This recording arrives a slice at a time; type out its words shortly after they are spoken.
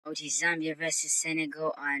which is Zambia versus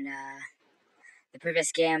Senegal on the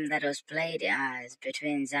previous game that was played is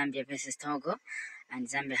between Zambia versus Togo, and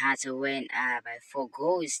Zambia had to win by 4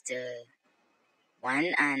 goals to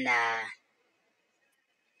 1. And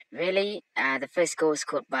really, the first goal was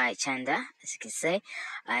scored by Chanda, as you can say,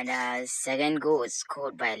 and the second goal was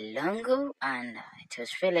scored by Lungu, and it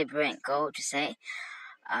was really a brilliant goal to say.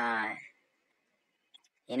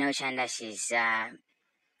 Chanda, she's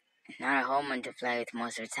not a woman to play with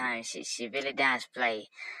most of the time. She really does play.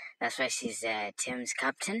 That's why she's team's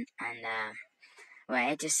captain. And we're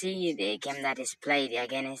here to see the game that is played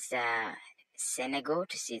against Senegal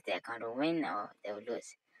to see if they're going to win or they will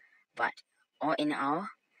lose. But all in all,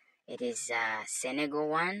 it is Senegal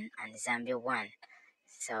 1 and Zambia 1.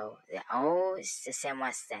 So they're all the same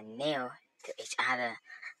as the nil to each other.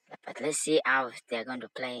 But let's see how they're going to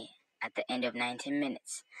play at the end of 19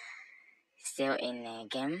 minutes. Still in the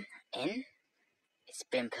game in. It's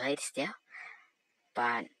been played still,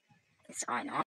 but it's on.